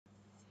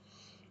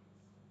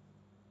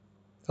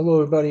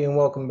Hello everybody and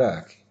welcome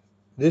back.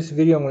 This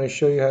video I'm going to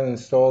show you how to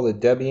install the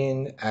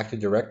Debian Active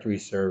Directory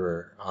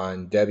server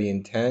on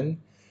Debian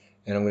 10,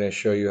 and I'm going to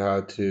show you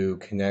how to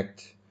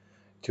connect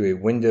to a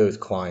Windows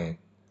client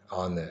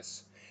on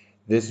this.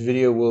 This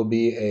video will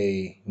be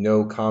a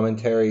no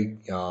commentary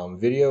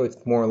video.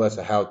 It's more or less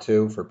a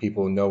how-to for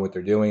people who know what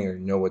they're doing or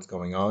know what's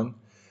going on.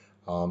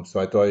 So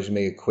I thought I'd just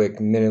make a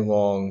quick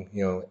minute-long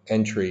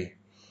entry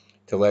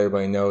to let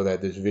everybody know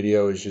that this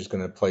video is just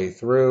going to play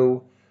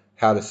through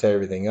how to set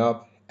everything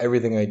up.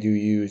 Everything I do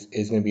use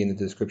is going to be in the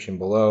description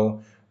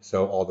below.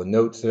 So all the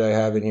notes that I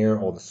have in here,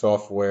 all the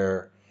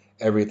software,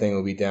 everything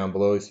will be down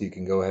below, so you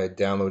can go ahead,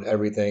 download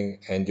everything,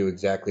 and do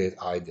exactly as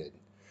I did.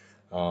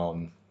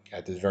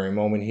 At this very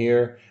moment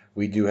here,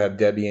 we do have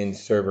Debian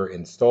server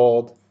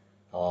installed.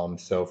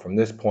 So from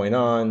this point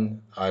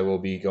on, I will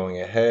be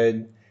going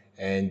ahead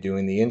and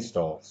doing the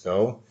install.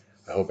 So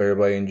I hope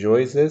everybody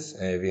enjoys this,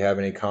 and if you have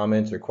any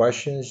comments or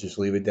questions, just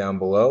leave it down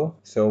below.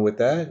 So with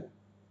that,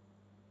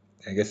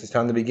 I guess it's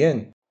time to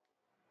begin.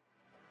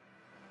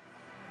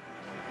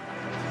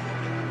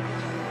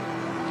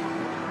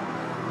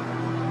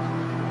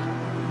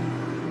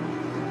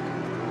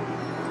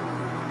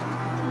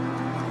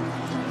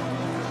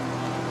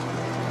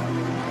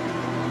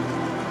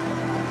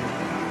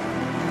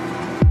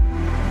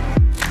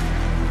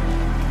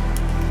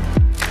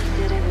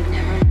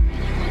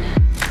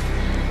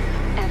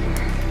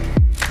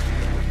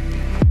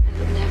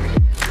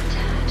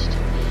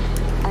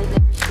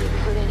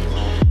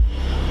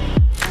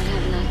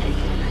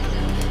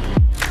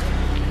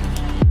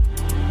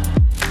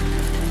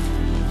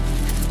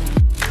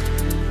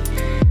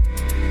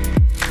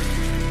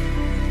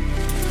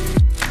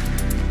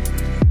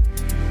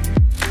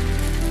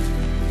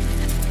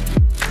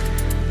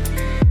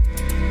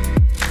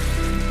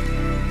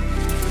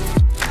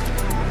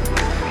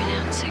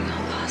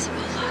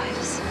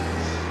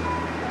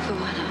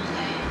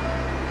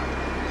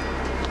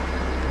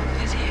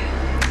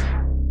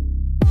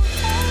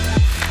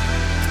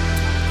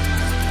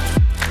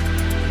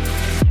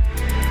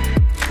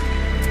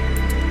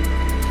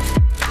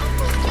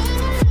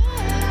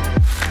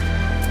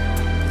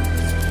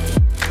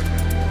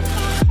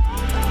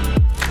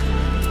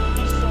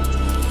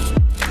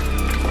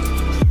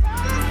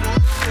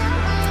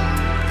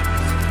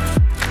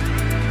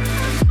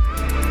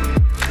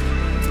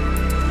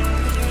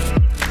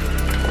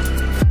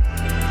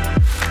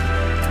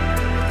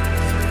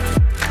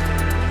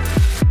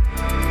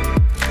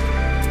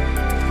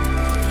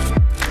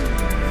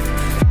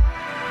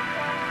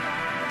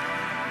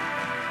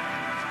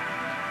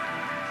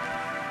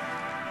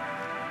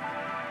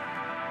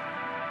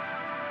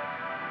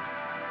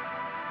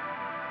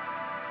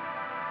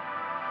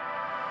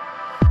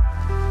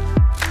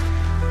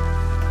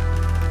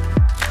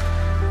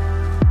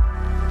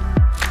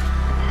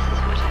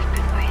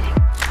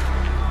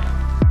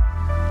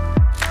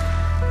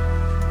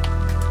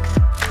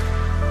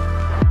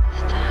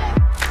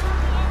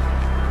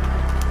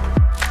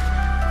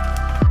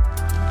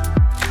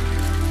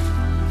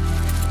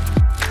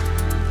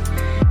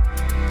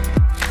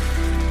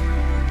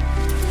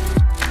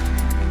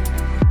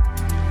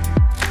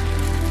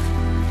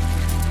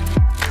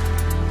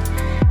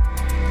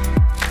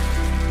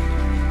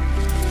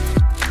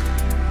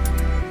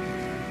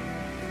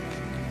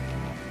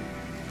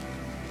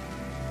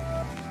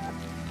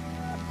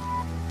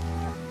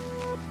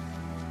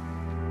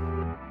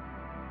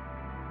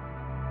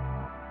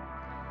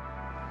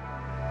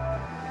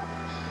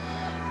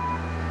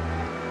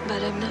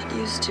 But I'm not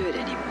used to it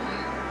anymore.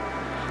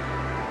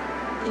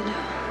 You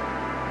know.